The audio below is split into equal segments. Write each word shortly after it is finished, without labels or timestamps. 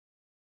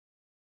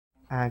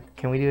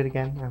Can we do it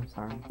again? I'm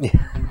sorry.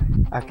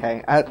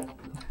 Okay.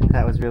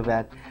 That was real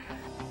bad.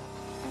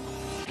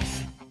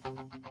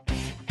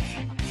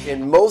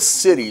 In most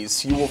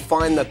cities, you will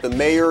find that the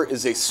mayor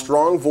is a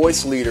strong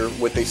voice leader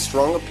with a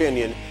strong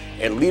opinion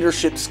and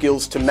leadership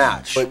skills to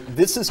match. But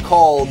this is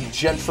called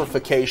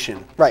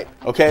gentrification. Right.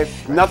 Okay?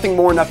 Nothing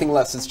more, nothing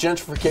less. It's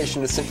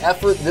gentrification. It's an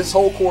effort. This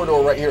whole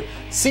corridor right here.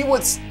 See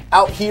what's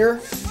out here?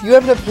 If you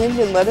have an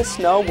opinion, let us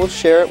know. We'll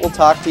share it. We'll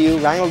talk to you.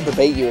 Ryan will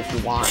debate you if you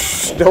want.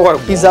 No, I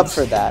won't. He's up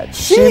for that.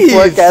 Jeez. Chief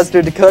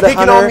forecaster Dakota Picking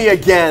Hunter on me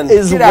again.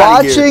 is Get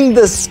outta here. watching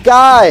the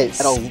skies.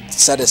 That'll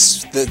set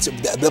us.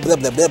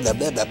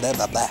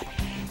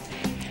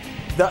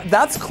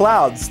 That's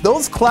clouds.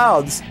 Those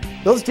clouds,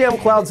 those damn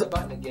clouds.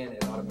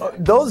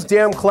 Those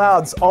damn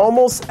clouds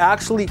almost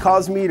actually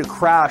caused me to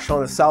crash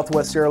on a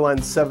Southwest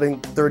Airlines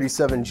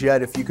 737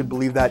 jet, if you could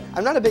believe that.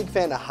 I'm not a big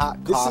fan of hot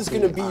coffee. This is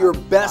going to be your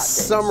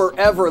best summer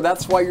ever.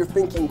 That's why you're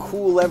thinking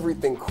cool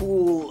everything.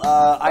 Cool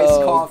iced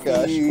coffee.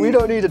 Gosh. We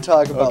don't need to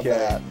talk about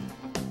that.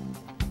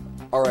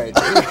 All right.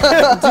 Do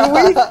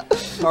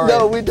we? All right.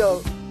 No, we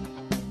don't.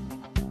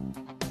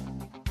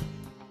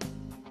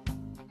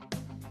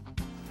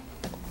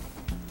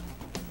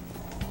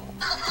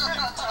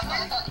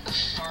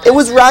 It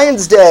was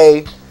Ryan's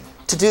day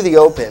to do the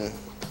open.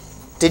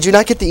 Did you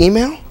not get the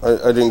email?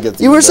 I didn't get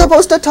the You email. were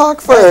supposed to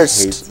talk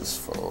first. I hate this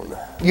phone.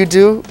 You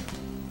do?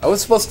 I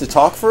was supposed to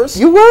talk first?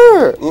 You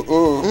were.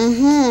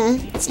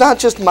 Mm-hmm. It's not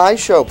just my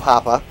show,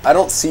 Papa. I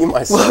don't see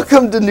myself.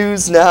 Welcome to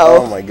News Now.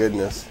 Oh my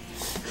goodness.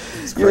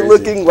 It's You're crazy.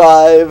 looking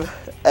live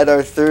at our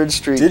 3rd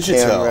Street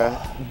Digital.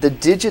 camera. The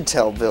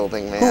Digital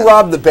building, man. Who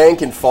robbed the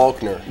bank in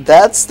Faulkner?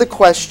 That's the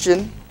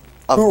question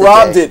of Who the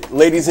robbed day. it,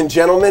 ladies and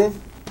gentlemen?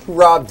 Who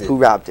robbed it? Who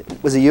robbed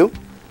it? Was it you?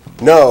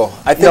 No,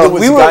 I think No, it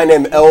was we a were- guy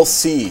named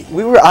LC.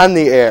 We were on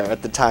the air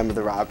at the time of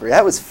the robbery.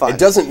 That was fun. It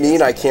doesn't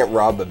mean I can't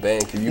rob a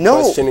bank. Are you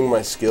No. questioning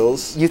my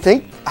skills? You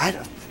think? I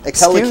don't. Excuse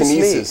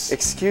Telekinesis. me.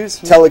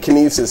 Excuse me.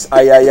 Telekinesis.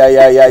 Ay, ay, ay,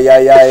 ay, ay,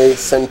 ay, ay.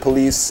 Send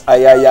police.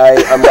 Ay, ay,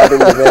 ay. I'm robbing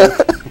the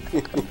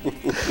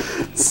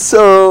bank.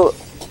 So.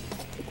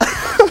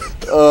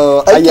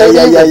 Ay, ay,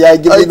 ay, ay, ay.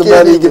 Give me the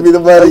money. Give me the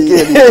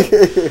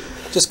money.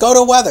 Just go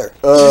to weather.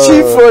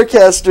 Chief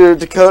forecaster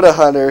Dakota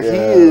Hunter, he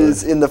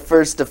is in the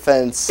First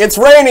Defense It's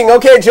raining.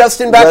 Okay,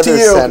 Justin, back Weather to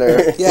you.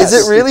 Center. Yes.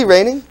 Is it really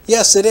raining?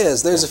 Yes, it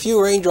is. There's a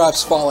few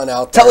raindrops falling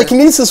out there.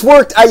 Telekinesis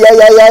worked. Ay, ay,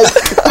 ay,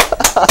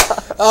 ay.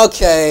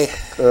 Okay.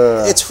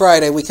 It's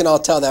Friday. We can all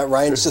tell that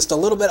Ryan's just a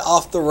little bit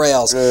off the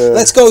rails.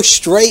 Let's go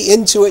straight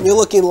into it. And you're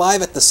looking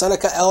live at the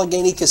Seneca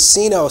Allegheny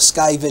Casino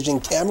Sky Vision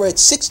camera.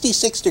 It's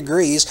 66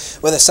 degrees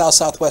with a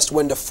south-southwest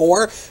wind of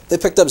 4. They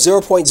picked up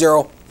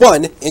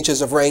 0.01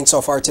 inches of rain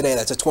so far today.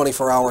 That's a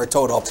 24-hour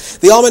total.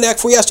 The almanac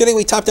for yesterday,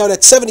 we topped out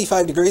at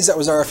 75 degrees. That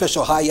was our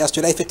official high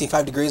yesterday.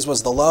 55 degrees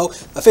was the low.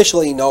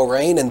 Officially no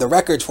rain. And the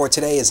record for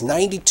today is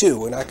 92.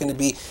 We're not going to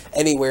be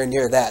anywhere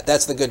near that.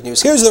 That's the good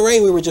news. Here's the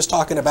rain we were just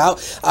talking about.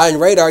 On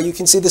radar, you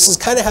can see this is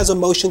kind of has a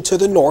motion to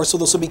the north, so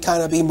this will be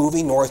kind of be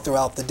moving north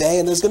throughout the day,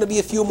 and there's going to be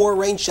a few more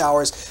rain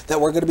showers that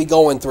we're going to be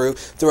going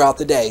throughout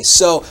the day.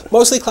 So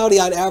mostly cloudy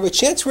on average,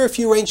 chance for a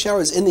few rain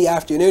showers in the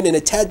afternoon, and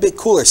a tad bit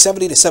cooler,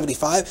 70 to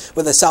 75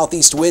 with a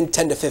southeast wind,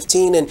 10 to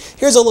 15. And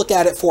here's a look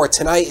at it for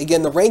tonight.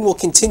 Again, the rain will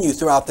continue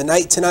throughout the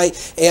night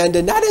tonight,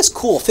 and not as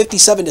cool,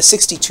 57 to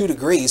 62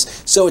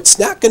 degrees. So it's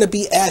not going to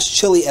be as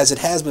chilly as it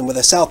has been with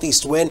a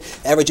southeast wind,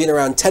 averaging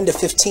around 10 to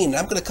 15. And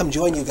I'm going to come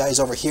join you guys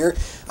over here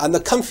on the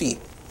comfy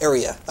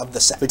area of the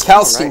set. The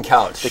casting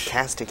couch. The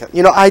casting couch.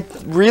 You know, I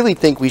really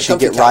think we should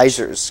comfy get couch.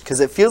 risers, because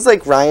it feels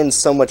like Ryan's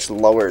so much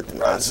lower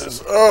than us.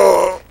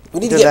 We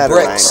need to Either get that or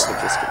Ryan bricks. could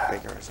just get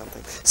bigger or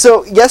something.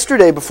 So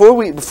yesterday, before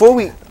we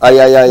Ay,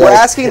 ay, ay, we're ay.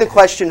 asking the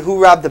question,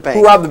 who robbed the bank?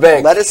 Who robbed the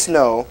bank? Let us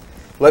know.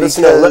 Let us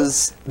know.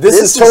 because This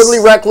is totally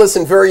reckless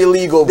and very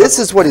illegal. This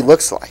is what he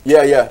looks like.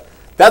 Yeah, yeah.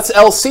 That's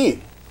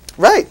LC.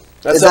 Right.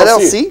 That's is that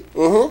LC? LC?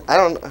 Mm-hmm. I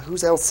don't know.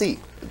 Who's LC?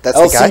 That's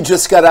the LC guy?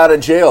 just got out of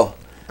jail.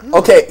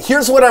 Okay,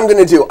 here's what I'm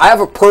going to do. I have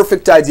a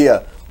perfect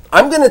idea.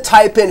 I'm going to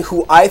type in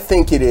who I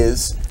think it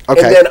is,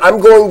 Okay. and then I'm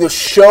going to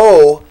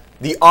show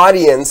the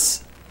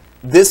audience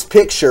this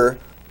picture,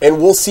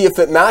 and we'll see if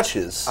it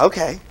matches.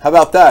 Okay. How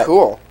about that?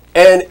 Cool.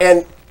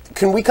 And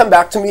can we come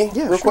back to me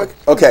Yeah, real sure. quick?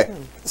 Okay.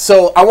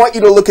 So I want you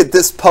to look at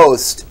this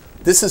post.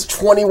 This is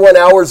 21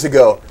 hours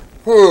ago.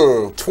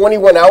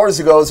 21 hours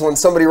ago is when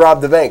somebody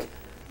robbed the bank.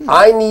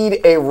 I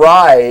need a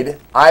ride.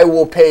 I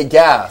will pay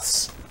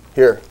gas.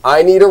 Here.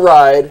 I need a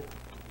ride.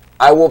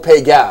 I will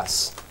pay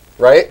gas.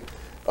 Right?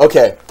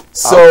 Okay.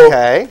 So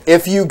Okay.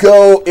 if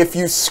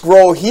you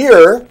scroll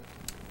here,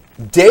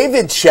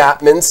 David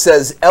Chapman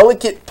says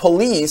Ellicott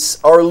police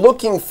are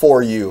looking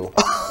for you.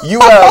 You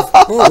have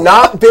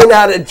not been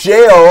out of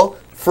jail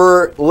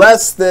for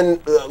less than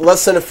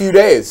a few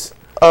days.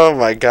 Oh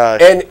my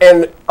gosh.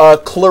 And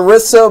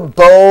Clarissa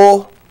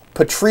Bo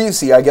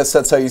Patrizi, I guess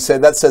that's how you say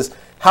it, that says,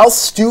 how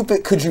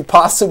stupid could you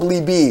possibly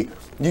be?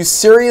 You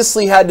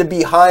seriously had to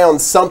be high on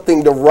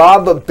something to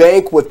rob a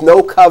bank with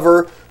no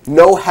cover,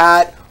 no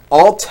hat,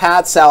 all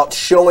tats out,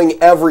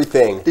 showing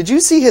everything. Did you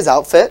see his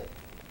outfit?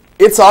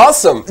 It's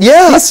awesome.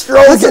 Yeah. He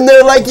strolls in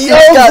there like he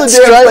owns got the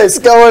damn place. stripes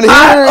going here.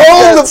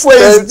 I own the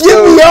place. stripes Give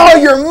going- me all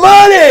your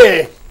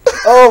money.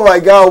 Oh my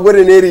God, what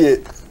an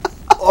idiot.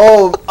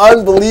 Oh,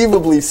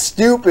 unbelievably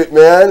stupid,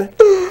 man.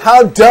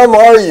 How dumb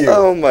are you?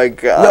 Oh my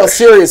God. No,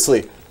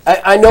 seriously.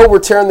 I know we're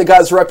tearing the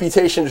guy's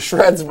reputation to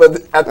shreds,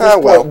 but at this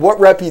point, what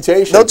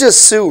reputation? They'll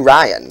just sue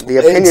Ryan. The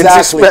opinions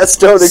Exactly. expressed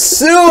don't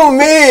Sue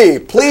me!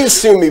 Please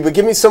sue me, but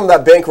give me some of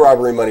that bank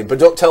robbery money, but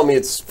don't tell me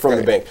it's from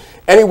the bank.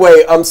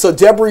 Anyway, so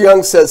Deborah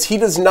Young says he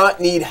does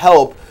not need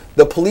help.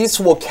 The police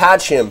will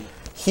catch him.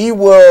 He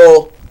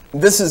will,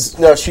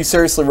 she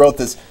seriously wrote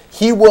this.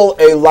 He will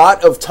a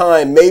lot of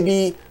time.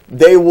 Maybe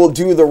they will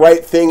do the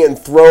right thing and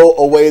throw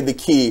away the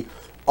key.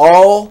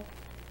 All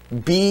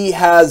B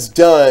has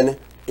done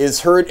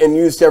is hurt and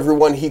used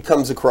everyone he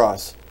comes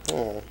across.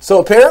 So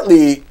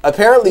apparently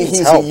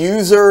he's a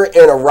user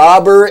and a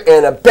robber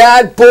and a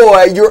bad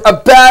boy. You're a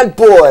bad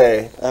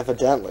boy.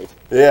 Evidently.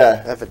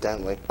 Yeah.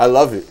 Evidently. I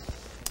love it.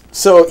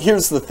 So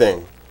here's the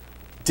thing.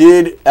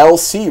 Did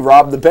LC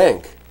rob the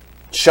bank?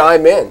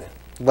 Chime in.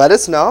 Let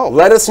us know.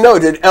 Let us know.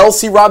 Did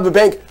LC rob the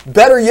bank?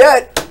 Better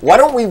yet, why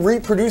don't we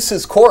reproduce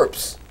his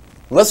corpse?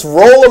 Let's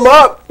roll him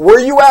up. Where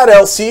you at,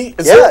 LC?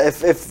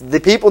 If the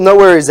people know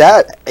where he's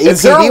at,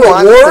 is there a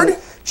reward?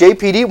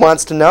 JPD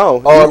wants to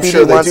know. Oh, I'm JPD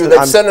sure they wants do. to-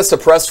 They've sent us a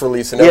press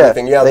release and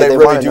everything. Yeah, they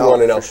really do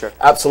want to know. for sure.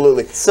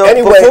 Absolutely. So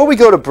anyway, before we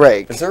go to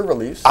break, is there a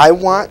release? I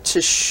want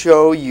to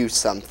show you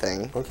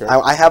something. Okay.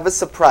 I have a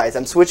surprise.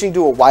 I'm switching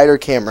to a wider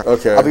camera.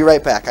 Okay. I'll be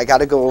right back. I got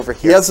to go over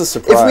here. He has a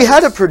surprise. If we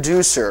had a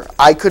producer,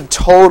 I could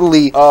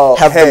totally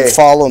have them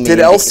follow me. Did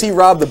LC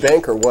rob the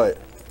bank or what?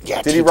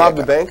 Yeah, did he rob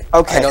the bank?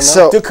 Okay,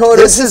 so Dakota,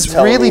 this is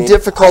really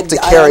difficult to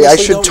I carry. I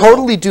honestly should don't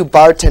totally do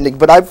bartending,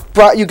 but I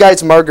brought you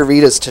guys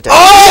margaritas today.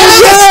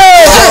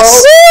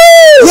 yes!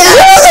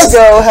 Yes!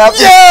 There we go. Happy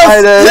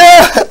Friday.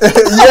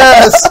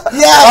 Yes! Happy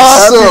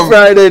Awesome!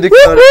 Friday,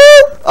 Dakota.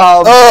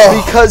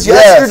 Because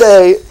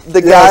yesterday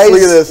the Yes, look at guys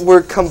this. were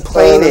Oh,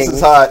 complaining this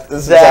is hot. This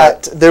is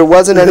that hot. there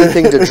wasn't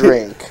anything to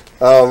drink.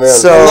 Oh man.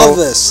 So I love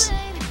this.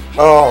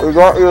 Oh.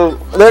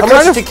 They're How kind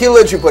much of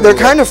tequila did you put they're in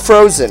there? kind of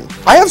frozen.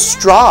 I have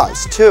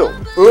straws too.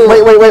 Ooh.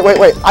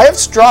 Wait. I have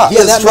straws.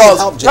 Yeah, that straws. may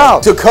help, Jay. No.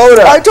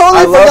 Dakota. I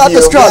totally love forgot the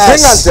you. straws.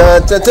 Yes. Hang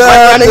on.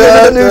 I'm running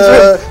into the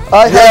newsroom.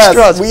 I have Yes,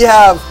 straws. we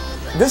have.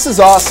 This is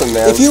awesome,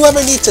 man. If you ever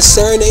need to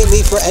serenade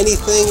me for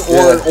anything,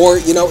 or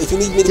you know, if you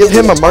need me to Give get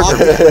him to a the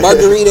top,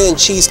 margarita and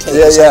cheesecake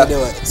is how you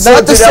do it. So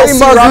Not the did same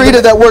LC rob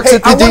margarita that works Hey,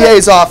 at the I wanna-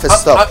 DA's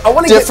office, though. I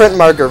wanna Different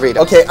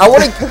margarita. Okay, I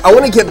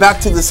want to get back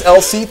to this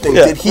LC thing.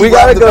 Yeah, Did he we rob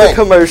gotta the go bank? to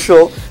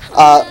commercial,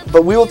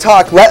 but we will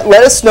talk. Let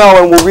us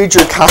know, and we'll read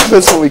your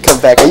comments when we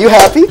come back. Are you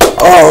happy?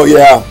 Oh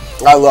yeah,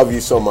 I love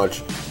you so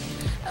much.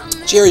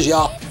 Cheers,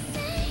 y'all.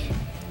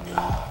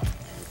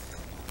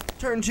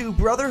 Turn to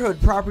Brotherhood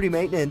Property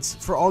Maintenance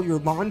for all your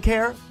lawn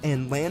care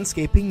and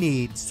landscaping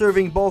needs.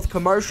 Serving both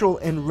commercial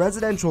and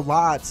residential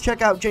lots.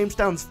 Check out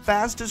Jamestown's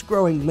fastest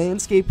growing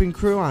landscaping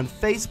crew on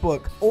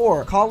Facebook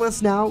or call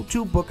us now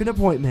to book an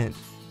appointment.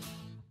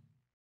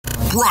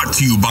 Brought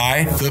to you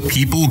by the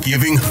people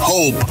giving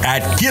hope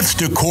at Gifts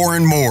Decor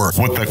and More.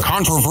 With the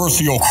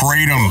controversial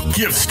kratom,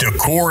 Gifts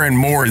Decor and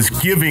More is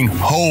giving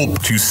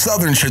hope to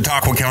Southern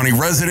Chautauqua County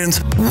residents,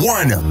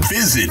 one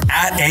visit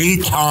at a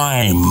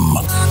time.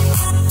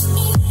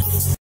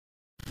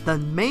 The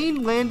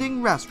Main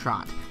Landing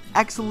Restaurant.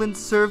 Excellent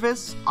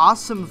service,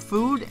 awesome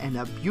food, and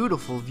a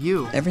beautiful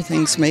view.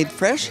 Everything's made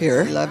fresh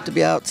here. We love to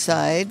be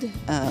outside,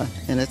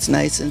 and it's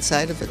nice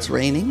inside if it's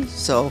raining,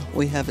 so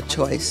we have a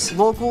choice.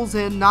 Locals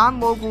and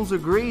non-locals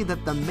agree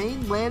that the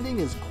Main Landing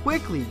is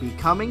quickly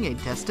becoming a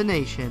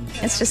destination.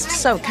 It's just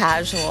so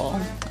casual,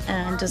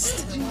 and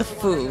just the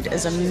food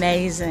is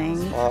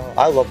amazing.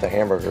 I love the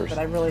hamburgers. But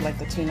I really like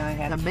the tuna I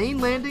had. The Main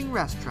Landing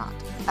Restaurant.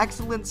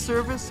 Excellent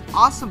service,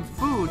 awesome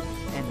food,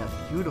 and a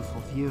beautiful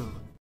view.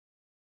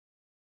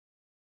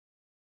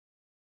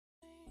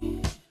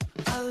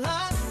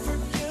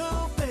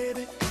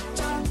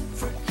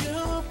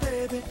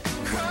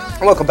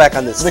 Welcome back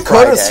on this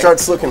Dakota Friday.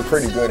 starts looking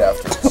pretty good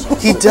after.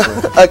 He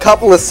does a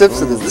couple of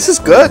sips of this. This is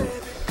good.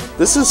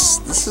 This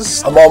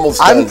is. I'm almost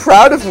done. I'm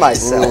proud of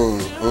myself.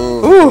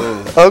 Ooh,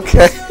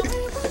 okay.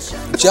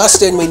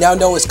 Justin, we now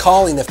know is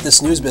calling if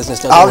this news business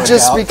doesn't I'll work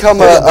just out. become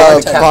The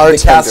a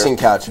casting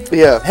bartender. couch.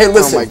 Yeah. Hey,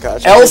 listen. Oh my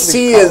gosh.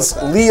 LC is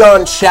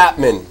Leon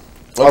Chapman.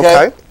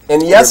 Okay.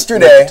 And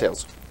yesterday,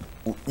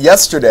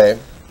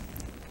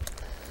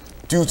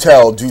 do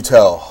tell.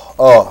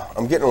 Oh,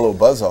 I'm getting a little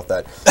buzz off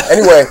that.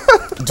 Anyway,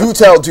 do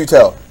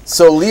tell.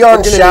 So Leon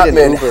We're gonna need an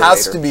Chapman Uber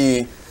has later. to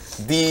be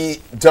the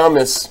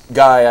dumbest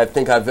guy I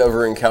think I've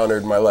ever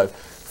encountered in my life.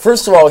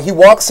 First of all, he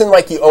walks in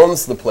like he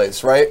owns the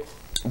place, right?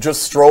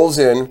 Just strolls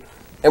in,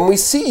 and we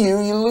see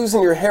you're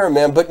losing your hair,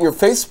 man, but in your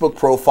Facebook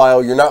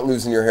profile, you're not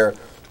losing your hair.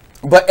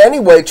 But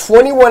anyway,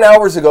 21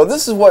 hours ago,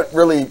 this is what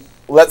really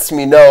lets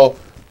me know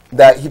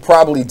that he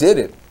probably did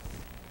it.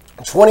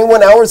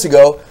 21 hours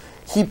ago,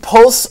 he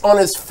posts on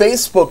his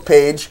Facebook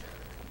page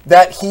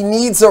that he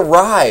needs a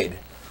ride,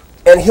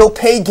 and he'll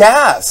pay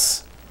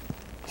gas.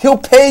 He'll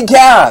pay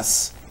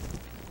gas.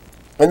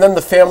 And then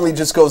the family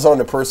just goes on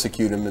to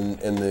persecute him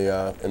in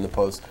the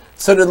post.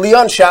 So did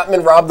Leon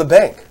Chapman rob the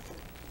bank?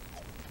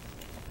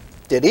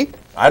 Did he?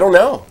 I don't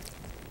know.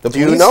 The Do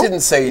you police know?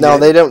 didn't say he No,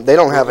 did. they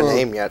don't have a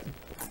name yet.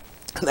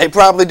 They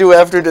probably do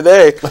after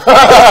today.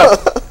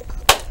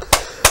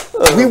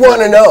 We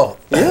want to know.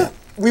 Yeah.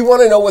 We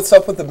want to know what's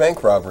up with the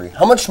bank robbery.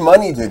 How much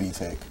money did he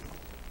take?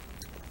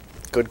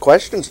 Good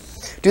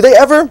questions. Do they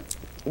ever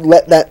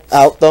let that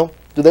out though?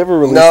 Do they ever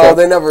release that? No,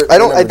 they never. I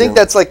don't. I never think do.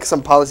 that's like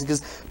some policy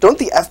because don't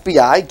the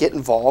FBI get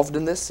involved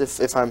in this?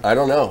 If I'm, I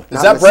don't know.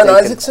 Is not that Brent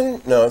mistaken.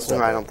 Isaacson? No, it's not.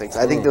 No, I don't think so.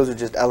 I think those are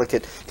just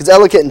Ellicott because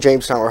Ellicott and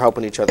Jamestown were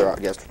helping each other out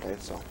yesterday.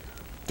 So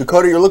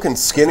Dakota, you're looking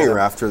skinnier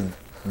after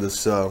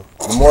this. The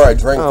more I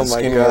drink, Oh the my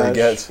skinnier it gosh.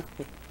 gets.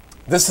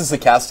 This is the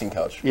casting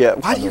couch. yeah,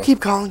 why do you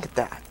keep calling it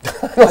that?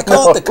 I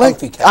call it the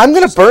comfy couch. I'm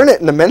gonna burn it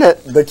in a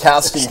minute. The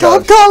casting Stop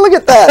couch. calling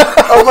it that!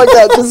 Oh my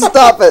God, just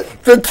stop it.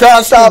 The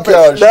casting Stop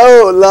couch. it.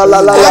 No, la la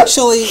la. la.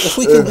 Actually, if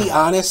we can be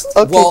honest,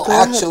 Okay, well, go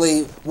ahead.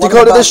 actually, what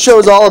Dakota, about- this show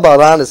is all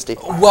about honesty.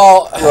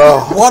 Well,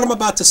 what I'm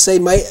about to say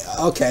might.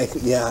 Okay,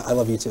 yeah, I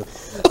love you too.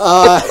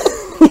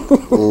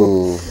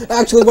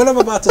 Actually, what I'm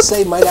about to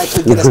say might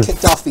actually get us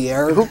kicked off the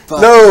air.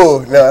 But, No,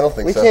 I don't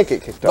think We so. can't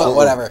get kicked but off.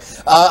 whatever.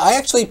 I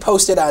actually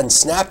posted on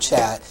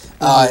Snapchat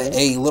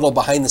a little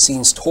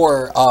behind-the-scenes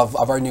tour of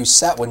our new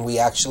set when we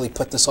actually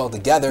put this all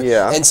together.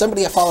 Yeah. And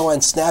somebody I follow on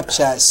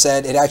Snapchat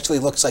said it actually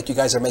looks like you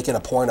guys are making a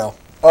porno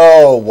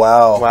Oh,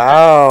 wow.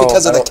 Wow.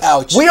 because of the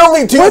couch. We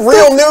only do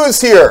real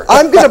news here.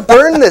 I'm gonna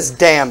burn this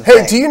damn thing.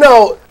 Hey, do you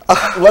know?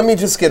 Let me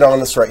just get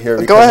honest right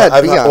here. Go ahead,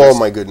 be Oh honest.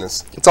 my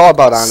goodness. It's all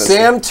about honesty.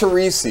 Sam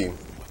Teresi.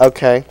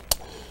 Okay.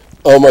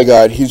 Oh my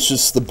God, he's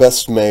just the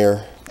best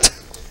mayor.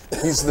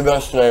 He's the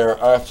best mayor,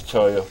 I have to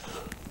tell you.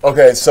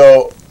 Okay,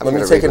 so let me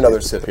gonna take read another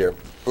it. sip here.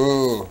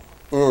 You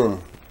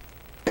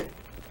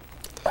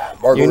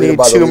Margarita need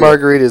by the 2 liter.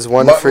 margaritas,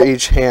 one Ma- for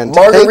each hand.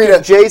 margarita-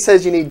 Thank you. Jay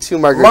says you need 2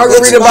 margaritas.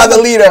 Margarita by the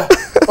liter.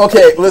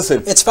 Okay,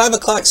 listen. It's 5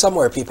 o'clock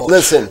somewhere, people.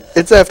 Listen.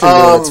 It's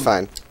afternoon. It's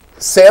fine.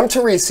 Sam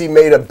Teresi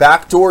made a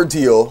backdoor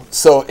deal.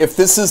 So if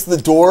this is the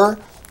door,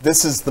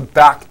 this is the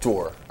back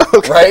door.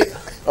 Right?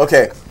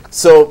 Okay.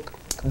 So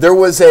there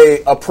was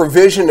a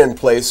provision in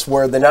place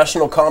where the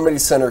National Comedy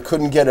Center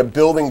couldn't get a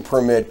building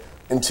permit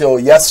until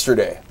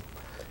yesterday.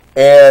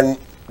 And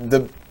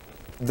the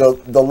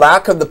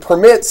lack of the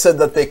permit said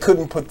that they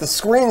couldn't put the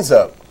screens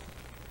up.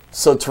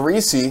 So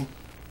Teresi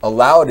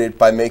allowed it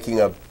by making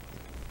a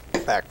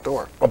Back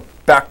door.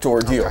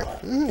 backdoor deal.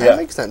 That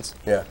makes sense.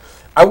 Yeah.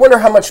 I wonder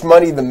how much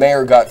money the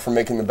mayor got for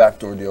making the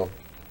backdoor deal.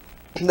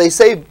 They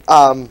say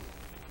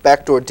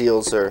backdoor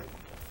deals are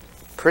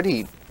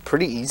pretty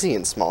easy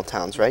in small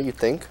towns, right? You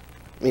think?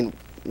 I mean,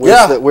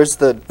 where's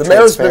the The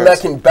mayor's been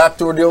transparency? making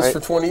backdoor deals Right. for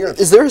 20 years.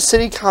 Is there a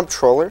city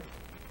comptroller?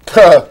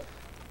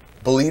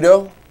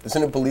 Bolito?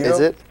 Isn't it Bolito? Is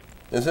it?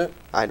 Is it?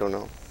 I don't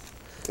know.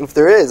 If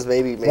there is,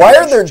 maybe. Why I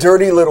are there should-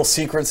 dirty little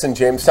secrets in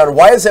Jamestown?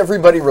 Why is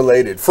everybody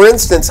related? For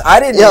instance, I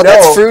didn't Yeah, know.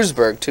 that's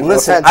Frewsburg too.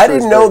 Listen, No offense, I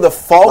didn't know Frewsburg. the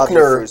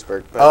Faulkner. Love you,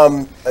 Frewsburg,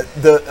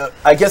 but-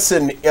 I guess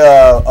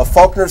a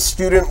Faulkner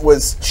student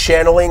was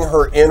channeling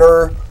her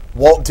inner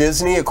Walt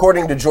Disney,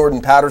 according to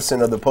Jordan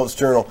Patterson of the Post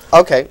Journal.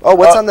 Okay. Oh,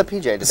 what's on the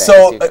PJ today?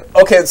 So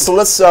okay, so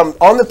let's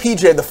on the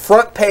PJ, the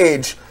front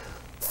page,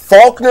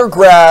 Faulkner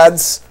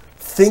grads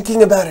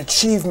thinking about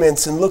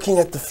achievements and looking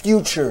at the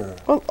future.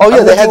 oh I'm yeah,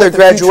 they looking had their at the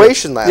future.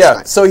 graduation last Yeah,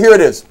 night. so here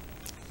it is.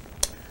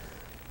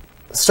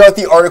 Start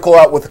the article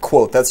out with a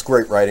quote. That's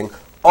great writing.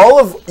 All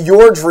of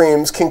your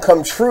dreams can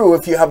come true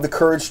if you have the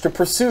courage to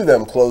pursue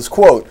them, close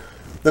quote.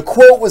 The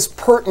quote was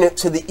pertinent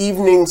to the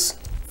evening's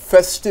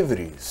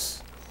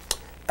festivities.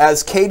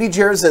 As Katie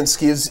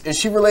Jarzynski, is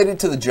she related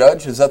to the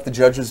judge? Is that the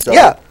judge's daughter?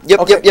 Yeah. Yep.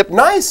 Okay. Yep. Yep.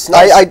 Nice.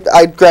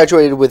 I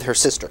graduated with her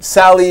sister,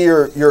 Sally,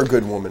 you're a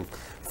good woman.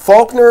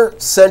 Faulkner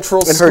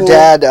Central and School. her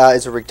dad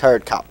is a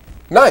retired cop.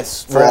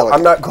 Nice. For Well, Ellicott.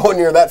 I'm not going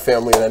near that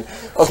family then.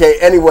 Okay.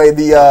 Anyway,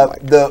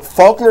 the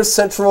Faulkner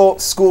Central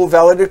School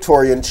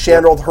valedictorian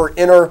channeled her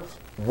inner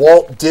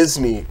Walt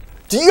Disney.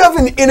 Do you have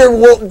an inner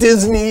Walt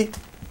Disney?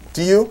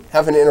 Do you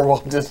have an inner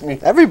Walt Disney?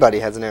 Everybody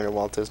has an inner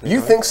Walt Disney. You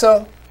right? think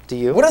so? Do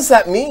you? What does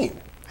that mean?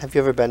 Have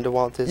you ever been to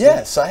Walt Disney?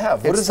 Yes, I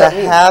have. What It's does that the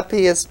mean?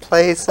 happiest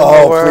place in the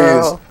Oh,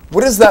 world. please.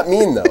 What does that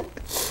mean, though?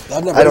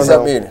 I've never What does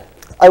know. that mean?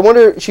 I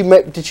wonder.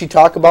 Did she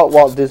talk about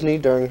Walt Disney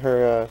during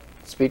her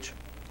speech?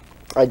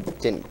 I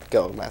didn't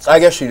go last. I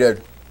guess she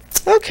did.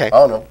 Okay. I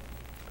don't know.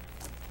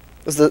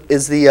 Is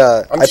the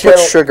I'm I put channel-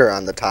 sugar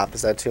on the top?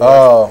 Is that too much?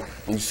 Oh,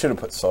 you should have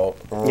put salt.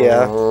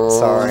 Yeah.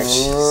 Sorry.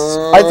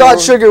 I thought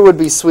sugar would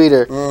be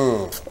sweeter.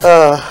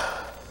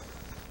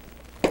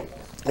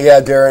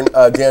 Yeah,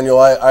 Daniel,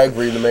 I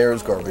agree. The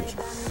mayor's garbage.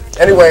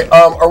 Anyway,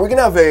 are we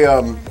gonna have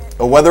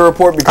a weather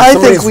report because I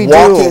somebody's think we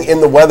walking do.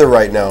 in the weather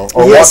right now,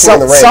 or Yes,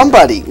 walking in the rain?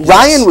 somebody.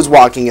 Ryan was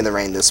walking in the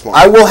rain this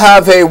morning. I will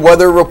have a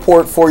weather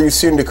report for you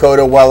soon,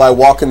 Dakota, while I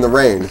walk in the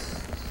rain.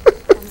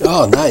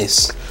 Oh,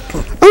 nice.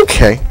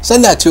 Okay.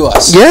 Send that to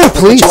us. Yeah, We'll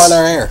please. Put you on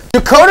our air.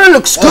 Dakota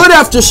looks good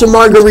after some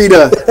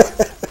margarita.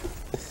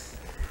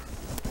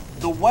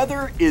 The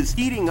weather is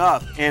heating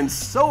up, and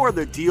so are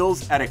the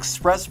deals at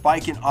Express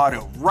Bike and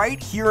Auto,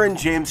 right here in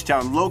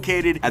Jamestown,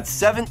 located at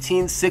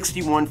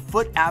 1761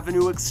 Foot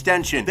Avenue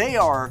Extension. They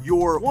are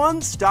your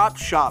one-stop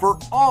shop for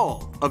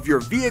all of your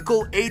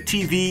vehicle,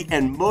 ATV,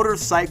 and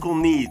motorcycle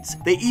needs.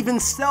 They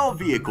even sell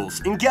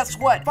vehicles, and guess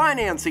what?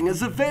 Financing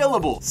is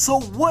available.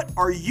 So what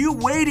are you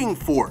waiting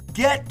for?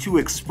 Get to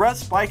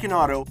Express Bike and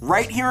Auto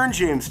right here in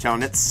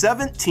Jamestown at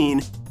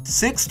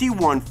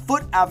 1761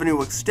 Foot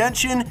Avenue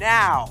Extension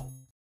now.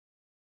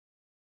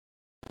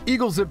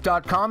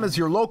 EagleZip.com is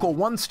your local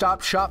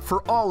one-stop shop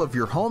for all of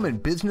your home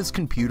and business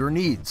computer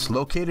needs.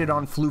 Located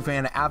on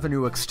Fluvan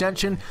Avenue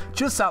Extension,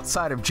 just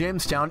outside of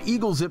Jamestown,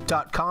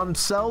 EagleZip.com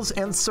sells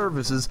and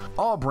services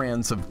all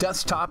brands of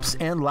desktops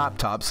and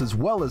laptops, as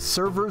well as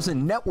servers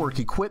and network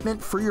equipment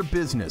for your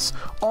business.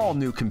 All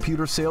new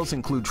computer sales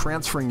include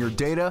transferring your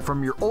data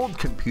from your old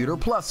computer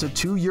plus a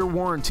 2-year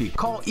warranty.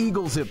 Call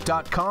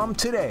EagleZip.com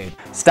today.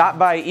 Stop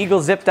by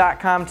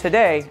EagleZip.com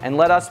today and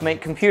let us make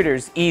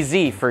computers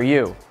easy for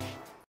you.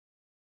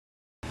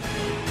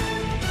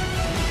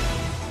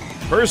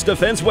 First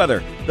Defense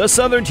Weather, the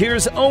Southern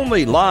Tier's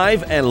only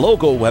live and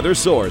local weather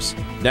source.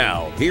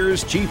 Now,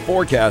 here's Chief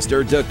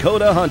Forecaster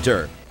Dakota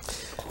Hunter.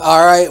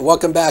 All right,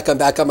 welcome back. I'm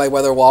back on my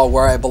weather wall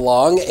where I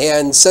belong.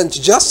 And since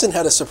Justin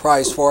had a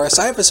surprise for us,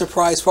 I have a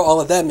surprise for all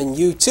of them and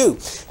you too.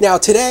 Now,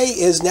 today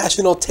is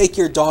National Take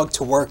Your Dog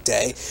to Work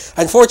Day.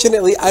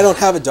 Unfortunately, I don't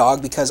have a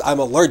dog because I'm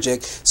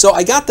allergic. So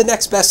I got the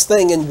next best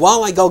thing. And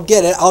while I go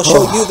get it, I'll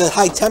show you the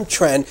high temp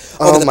trend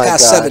over the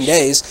past 7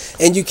 days.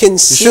 And you can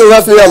see. You should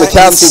have left me on the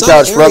casting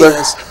couch, brother.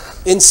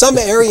 In some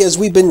areas,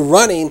 we've been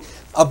running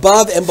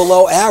above and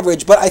below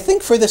average, but I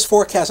think for this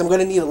forecast I'm going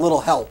to need a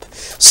little help.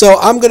 So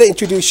I'm going to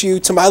introduce you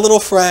to my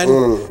little friend,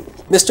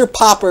 Mr.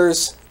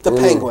 Poppers the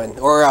Penguin,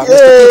 or Mr. Peepers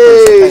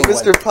the Penguin.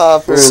 Mr.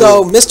 Poppers.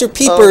 So Mr.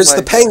 Peepers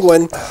the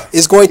Penguin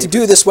is going to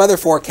do this weather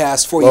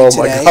forecast for you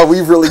today. Oh my God,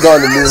 we've really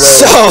gone to new lows.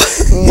 So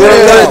we're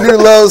at new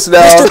lows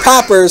now. Mr.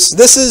 Poppers,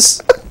 this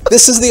is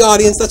the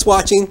audience that's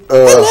watching.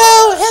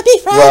 Hello, happy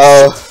Friday.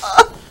 Wow.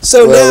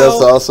 So now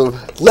that's awesome.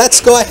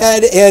 Let's go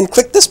ahead and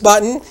click this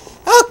button.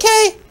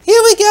 Okay. Here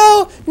we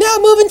go. Now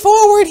moving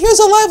forward, here's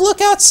a live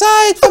look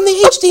outside from the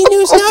HD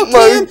News Now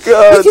cam.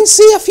 You can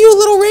see a few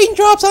little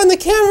raindrops on the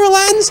camera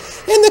lens,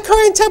 and the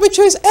current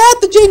temperature is at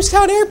the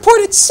Jamestown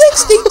Airport at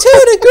 62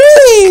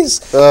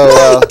 degrees.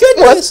 My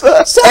goodness.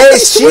 Hey,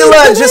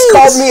 Sheila just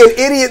called me an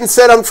idiot and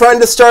said I'm trying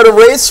to start a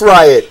race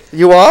riot.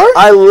 You are?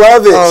 I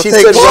love it. Oh, she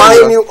said,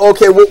 Ryan, you...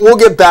 Okay, we'll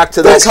get back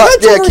to that. There's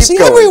controversy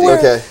everywhere.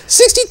 Okay.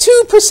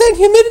 62%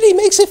 humidity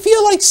makes it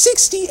feel like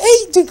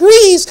 68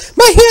 degrees.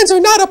 My hands are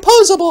not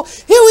opposable.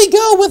 Here we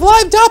go with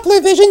live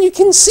Doppler vision. You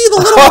can see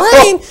the little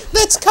rain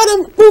that's kind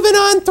of moving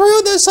on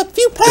through. There's a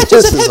few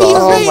patches of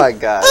heavier rain. Oh my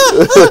God.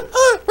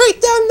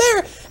 Right down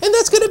there. And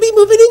that's going to be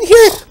moving in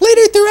here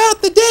later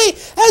throughout the day.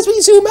 As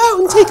we zoom out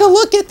and take a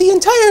look at the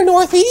entire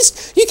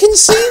Northeast, you can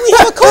see we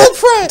have a cold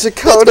front.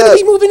 Dakota. That's going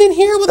to be moving in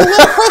here with a low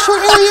pressure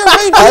area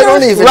right here. I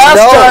don't even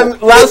know.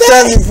 Last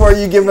time before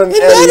you give him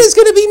that is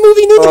going to be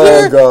moving in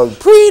here,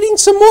 creating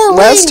some more rain.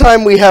 Last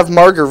time we have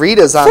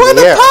margaritas on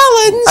the air.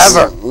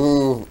 Ever.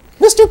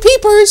 Mr.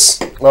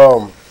 Peepers.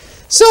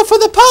 So for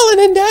the pollen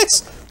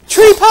index,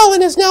 tree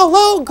pollen is now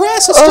low,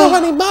 grass is still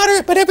running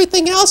moderate, but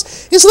everything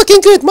else is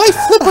looking good. My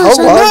flippers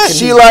are not.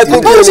 Sheila, I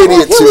think you're an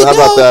idiot too. How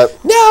about that?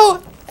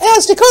 Now,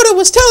 as Dakota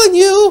was telling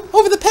you,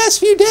 over the past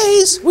few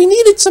days, we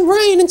needed some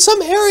rain in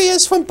some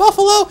areas from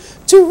Buffalo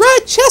to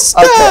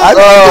Rochester. Okay, I'm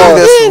doing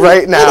this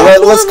right now.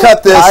 Let's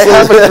cut this. I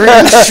have a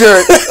green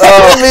shirt.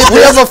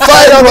 We have a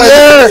fight on the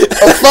air.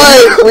 A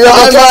fight. We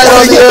have a fight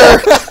on the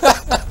air.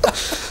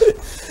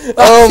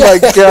 Oh my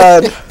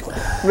God.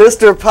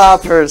 Mr.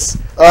 Poppers,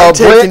 I'm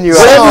taking you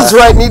out. Brandon's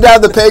right. Need to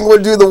have the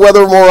Penguin do the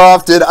weather more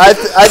often. I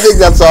think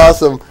that's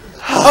awesome.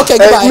 Okay,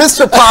 goodbye. Hey,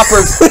 Mr.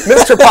 Poppers.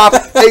 Mr. Pop.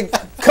 Hey,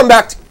 come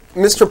back.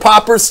 Mr.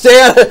 Poppers,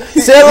 stay on the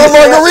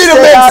margarita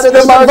mix.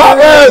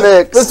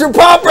 Mr.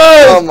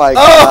 Poppers. Oh my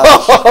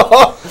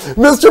God.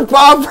 Mr.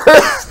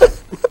 Poppers.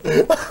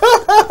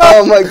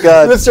 Oh my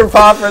God. Mr.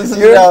 Poppers.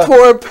 You're a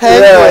poor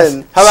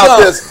penguin. Yes. How about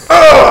this?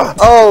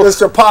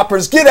 Mr.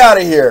 Poppers, get out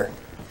of here.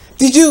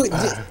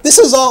 This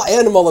is all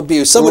animal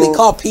abuse. Somebody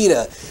call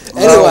PETA.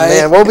 Anyway. Oh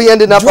man, we'll be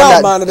ending up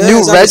on that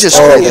new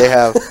registry they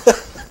have.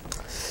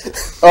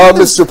 Oh,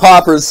 Mr.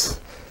 Poppers.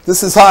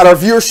 This is hot. Our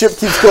viewership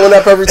keeps going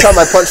up every time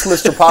I punch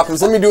Mr.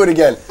 Poppers. Let me do it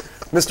again.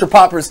 Mr.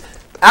 Poppers.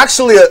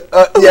 Actually,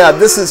 yeah,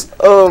 this is...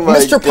 Oh my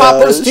Mr.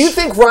 Poppers, do you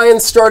think Ryan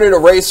started a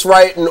race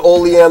riot in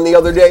Olean the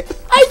other day?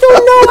 I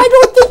don't know. I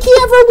don't think he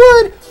ever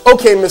would.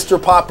 Okay,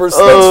 Mr. Poppers,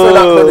 thanks for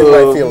not hurting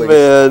my feelings.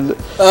 Man.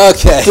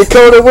 Okay.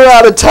 Dakota, we're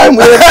out of time.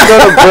 We have to go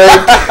to break.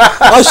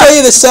 I'll show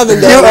you the 7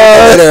 day.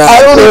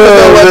 I don't even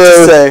know what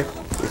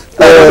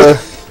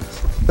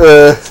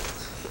to say.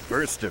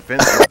 First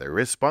Defense Weather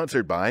is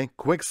sponsored by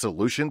Quick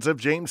Solutions of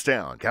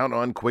Jamestown. Count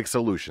on Quick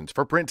Solutions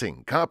for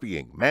printing,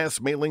 copying, mass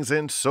mailings,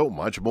 and so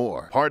much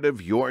more. Part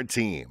of your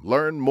team.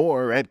 Learn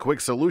more at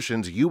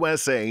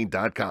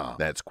QuickSolutionsUSA.com.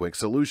 That's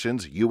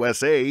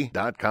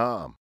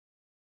QuickSolutionsUSA.com.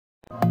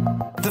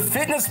 The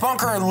Fitness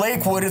Bunker in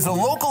Lakewood is a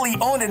locally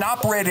owned and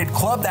operated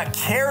club that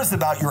cares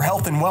about your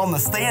health and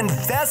wellness. They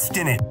invest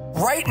in it.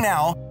 Right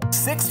now,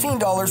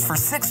 $16 for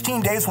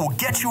 16 days will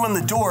get you in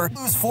the door.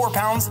 Lose 4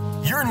 pounds,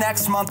 your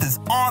next month is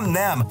on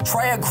them.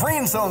 Try a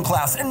green zone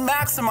class and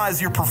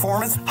maximize your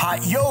performance.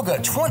 Hot yoga,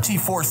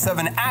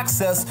 24/7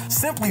 access.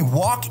 Simply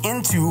walk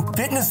into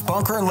Fitness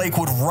Bunker in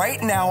Lakewood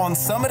right now on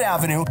Summit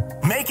Avenue.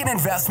 Make an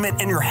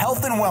investment in your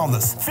health and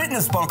wellness.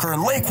 Fitness Bunker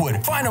in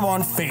Lakewood. Find them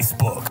on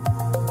Facebook.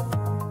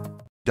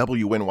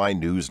 WNY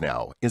News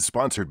Now is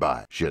sponsored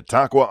by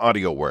Chautauqua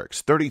Audio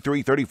Works,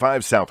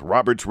 3335 South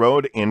Roberts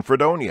Road in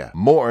Fredonia.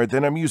 More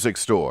than a music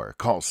store.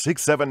 Call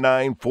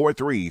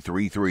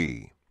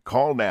 679-4333.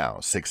 Call now,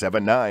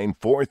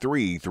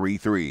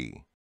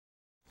 679-4333.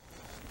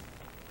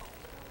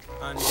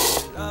 I need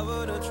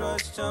love to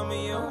trust, tell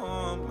me you're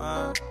on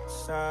my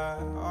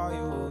side. Are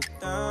you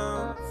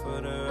down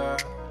for the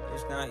ride?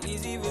 It's not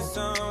easy for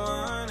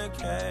someone to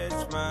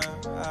catch my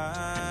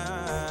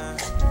eye.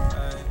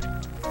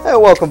 Hey,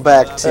 welcome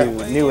back to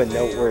New and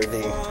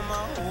Noteworthy.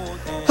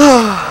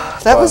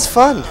 That was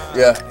fun.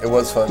 Yeah, it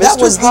was fun. That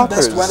was the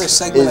best weather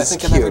segment I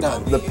think I've ever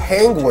done. The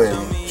Penguin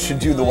should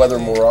do the weather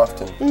more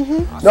often.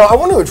 No, I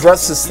want to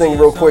address this thing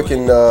real quick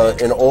in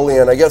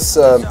Olean. I guess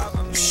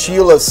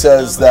Sheila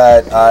says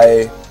that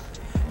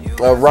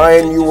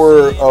Ryan, you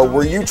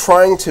were you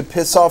trying to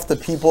piss off the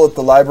people at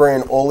the library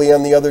in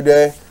Olean the other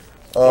day?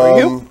 Were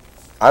you?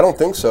 I don't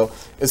think so.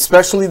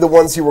 Especially the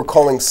ones you were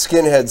calling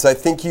skinheads. I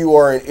think you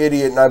are an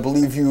idiot, and I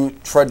believe you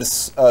tried to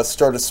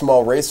start a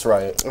small race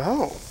riot.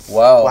 Oh.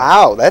 Wow.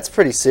 Wow, that's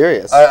pretty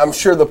serious. I'm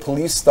sure the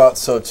police thought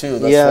so, too.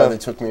 That's why they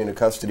took me into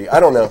custody.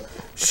 I don't know.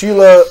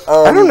 Sheila...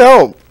 I don't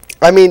know.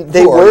 I mean,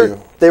 there were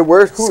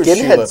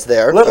skinheads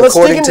there,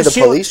 according to the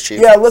police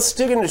chief. Yeah, let's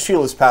dig into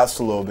Sheila's past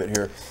a little bit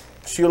here.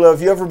 Sheila,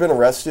 have you ever been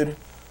arrested?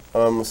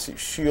 Let's see,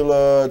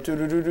 Sheila.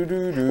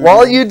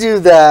 While you do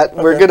that,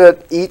 we're gonna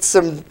eat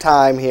some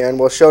time here, and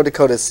we'll show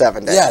Dakota's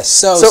 7 Day. Yes,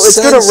 so it's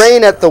gonna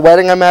rain at the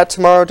wedding I'm at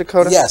tomorrow,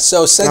 Dakota. Yes,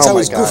 so since I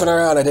was goofing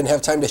around, I didn't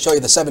have time to show you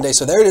the 7 Day.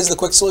 So there it is, the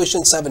quick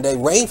solution 7 Day.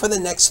 Rain for the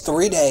next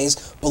 3 days,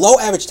 below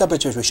average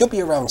temperatures. We should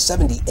be around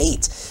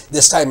 78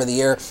 this time of the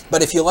year.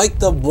 But if you like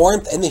the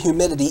warmth and the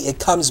humidity, it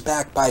comes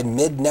back by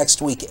mid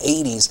next week,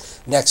 80s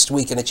next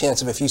week, and a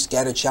chance of a few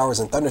scattered showers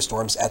and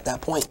thunderstorms at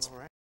that point.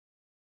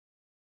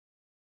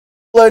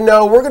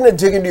 No, we're going to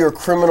dig into your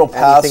criminal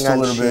past a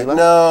little bit.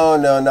 No,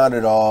 not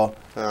at all.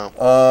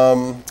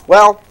 Oh.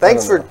 Well,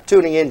 thanks for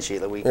tuning in,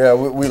 Sheila. We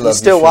love you. You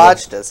still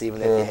watched us,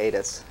 even if you hate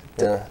us.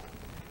 Yeah.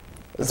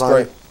 That's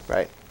great.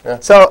 Right. Yeah.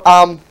 So,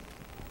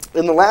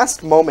 in the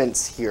last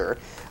moments here,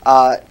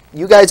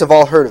 you guys have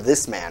all heard of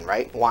this man,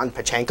 right? Juan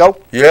Pacheco?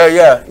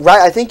 Yeah.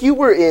 Right, I think you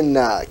were in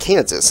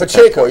Kansas.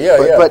 Pacheco,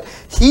 yeah. But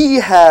he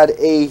had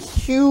a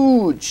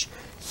huge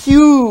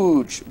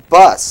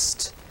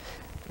bust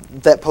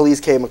that police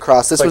came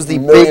across. This was the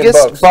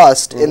biggest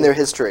bust in their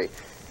history.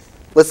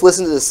 Let's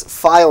listen to this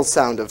file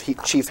sound of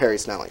Chief Harry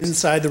Snelling.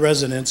 Inside the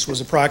residence was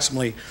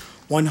approximately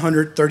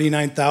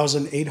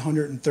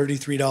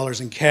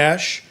 $139,833 in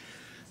cash,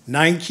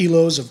 9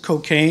 kilos of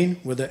cocaine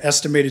with an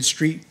estimated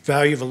street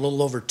value of a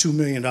little over $2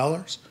 million,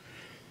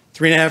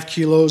 3.5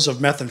 kilos of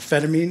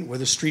methamphetamine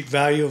with a street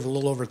value of a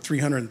little over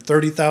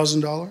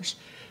 $330,000,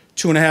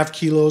 2.5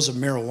 kilos of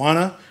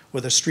marijuana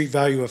with a street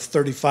value of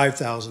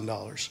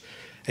 $35,000.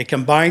 A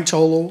combined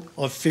total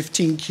of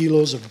 15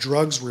 kilos of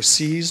drugs were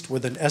seized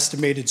with an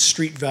estimated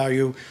street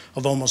value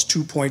of almost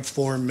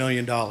 $2.4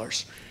 million.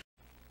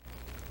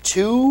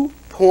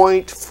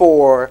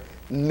 $2.4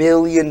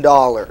 million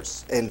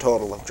in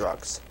total of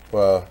drugs.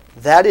 Wow.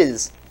 That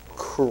is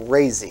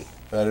crazy.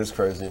 That is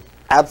crazy.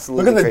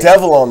 Absolutely Look at the crazy.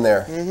 devil on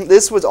there.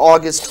 This was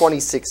August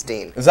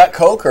 2016. Is that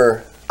coke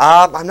or?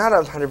 I'm not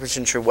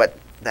 100% sure what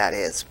that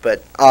is,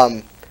 but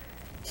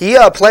he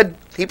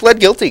pled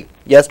guilty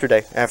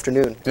yesterday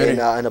afternoon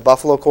in a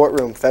Buffalo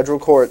courtroom, federal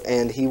court,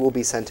 and he will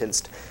be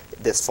sentenced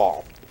this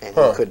fall. And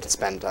he could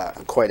spend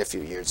quite a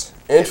few years.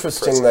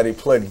 Interesting that he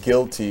pled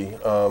guilty.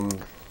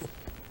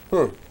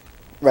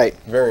 Right.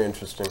 Very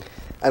interesting.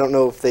 I don't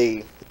know if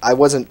I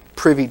wasn't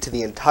privy to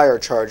the entire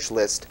charge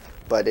list,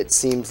 but it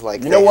seems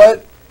like you know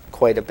what?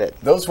 Quite a bit.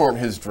 Those weren't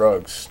his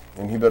drugs,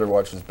 and he better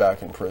watch his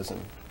back in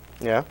prison.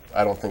 Yeah.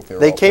 I don't think they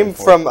were. They came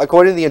from,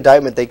 according to the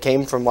indictment, they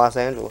came from Los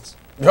Angeles.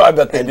 No, I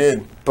bet they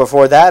did.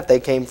 Before that, they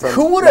came from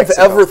Who would have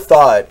ever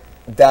thought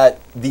that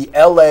the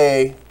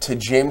LA to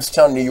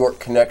Jamestown, New York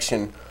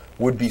connection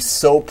would be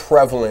so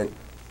prevalent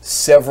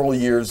several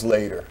years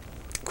later?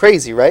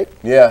 Crazy, right?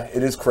 Yeah,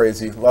 it is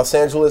crazy. Los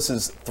Angeles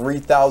is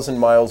 3,000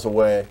 miles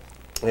away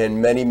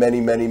and many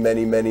moons.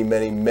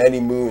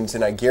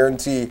 And I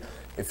guarantee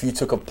if you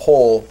took a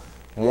poll,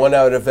 1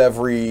 out of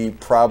every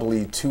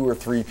probably 2 or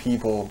 3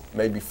 people,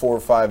 maybe 4 or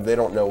 5, they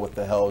don't know what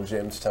the hell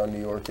Jamestown,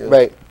 New York is.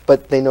 Right,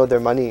 but they know their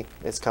money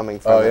is coming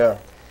from it. Oh, yeah.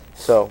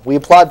 So we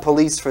applaud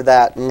police for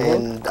that,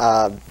 and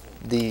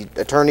the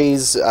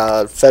attorneys,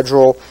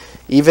 federal,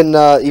 even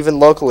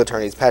local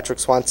attorneys. Patrick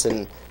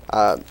Swanson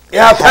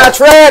Yeah,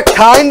 Patrick!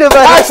 Kind of a...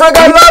 Patrick,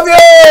 I love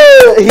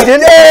you! He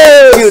didn't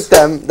prosecute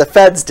them. The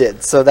feds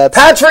did, so that's...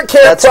 Patrick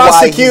can't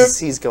prosecute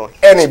why he's going.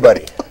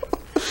 anybody.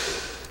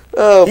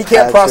 Oh, he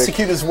can't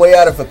prosecute his way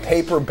out of a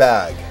paper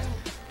bag.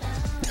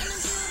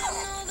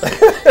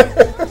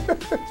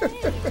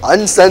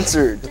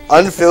 Uncensored,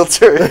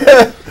 unfiltered.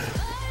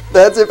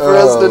 That's it for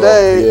us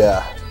today.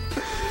 Yeah.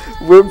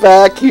 We're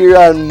back here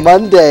on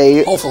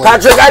Monday. Hopefully.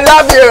 Patrick, I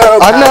love you!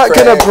 I'm not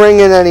going to bring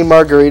in any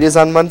margaritas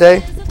on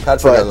Monday.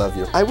 Patrick, I love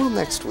you. I will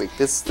next week.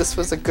 This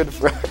was a good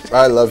Friday.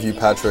 I love you,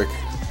 Patrick.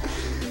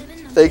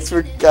 Thanks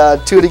for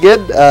tuning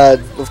in.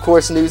 Of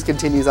course, news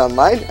continues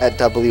online at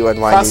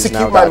WNYNewsNow.com.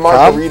 Prosecute my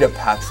margarita,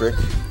 Patrick.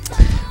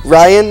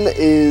 Ryan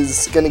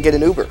is going to get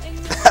an Uber.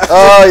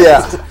 Oh,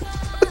 yeah.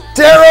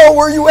 Daryl,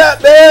 where you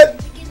at, man?